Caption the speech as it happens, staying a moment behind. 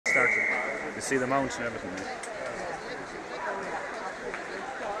to see the mount and everything.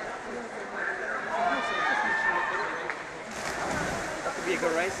 That could be a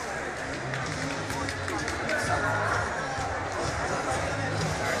good race.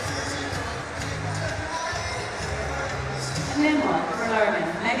 Niamh for learning,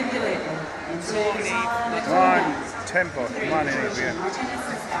 Megan Dillon. Come on, tempo. Come on, Niamh again.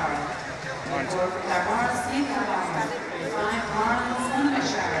 Come on.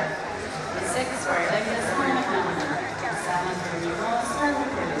 The 6 for Legacy McManaman. The 7 for New Ross, and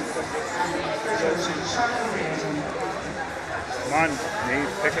the 8 for Charlotte Reardon. Come on, Niamh,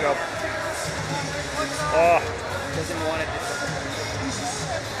 pick it up. Oh. Doesn't want it.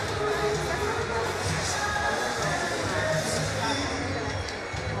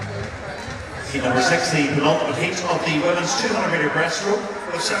 Heat number 6, the penultimate heat of the women's 200-metre breaststroke.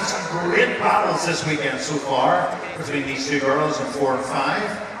 We've seen some great battles this weekend so far between these two girls in 4 and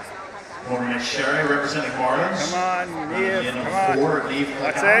 5. Maureen Sherry representing Marlins. Come on, Niamh, and come on. 4, Niamh.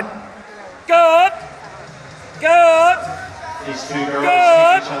 That's it. Good! Good! These two girls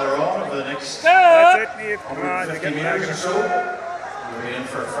keep each other on over the next That's it, Niamh. Come on, 150 metres or so. We're in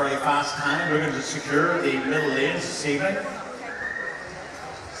for a fairly fast time. We're going to secure the middle lanes this evening.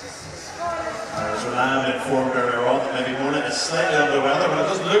 As Niamh informed earlier on that maybe Mona is slightly under the weather, but it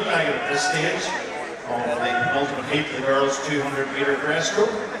doesn't look like it at this stage of the penultimate heat of the girls' 200-metre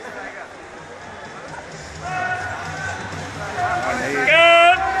breaststroke.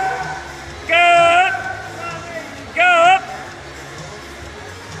 Good! Good! Good!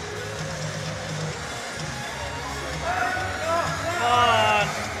 Come on!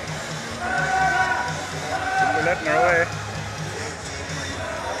 We're letting her away.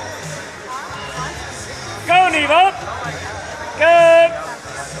 Go, Niamh! Good!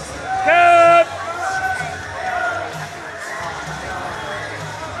 Good!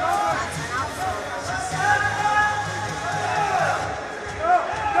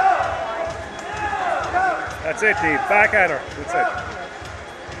 That's it, Niamh. Back at her. That's it.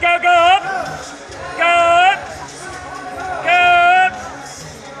 Go, good! Good! Good!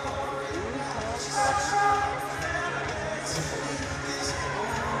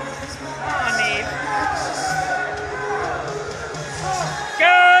 Come on, Niamh.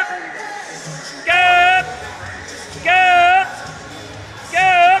 Good! Good! Good!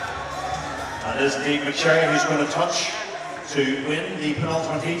 Good! That is Niamh McSherry who's going to touch to win the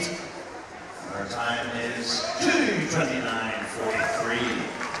penultimate heat. Our time is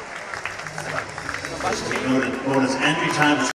 2:29.43. Mona's entry time was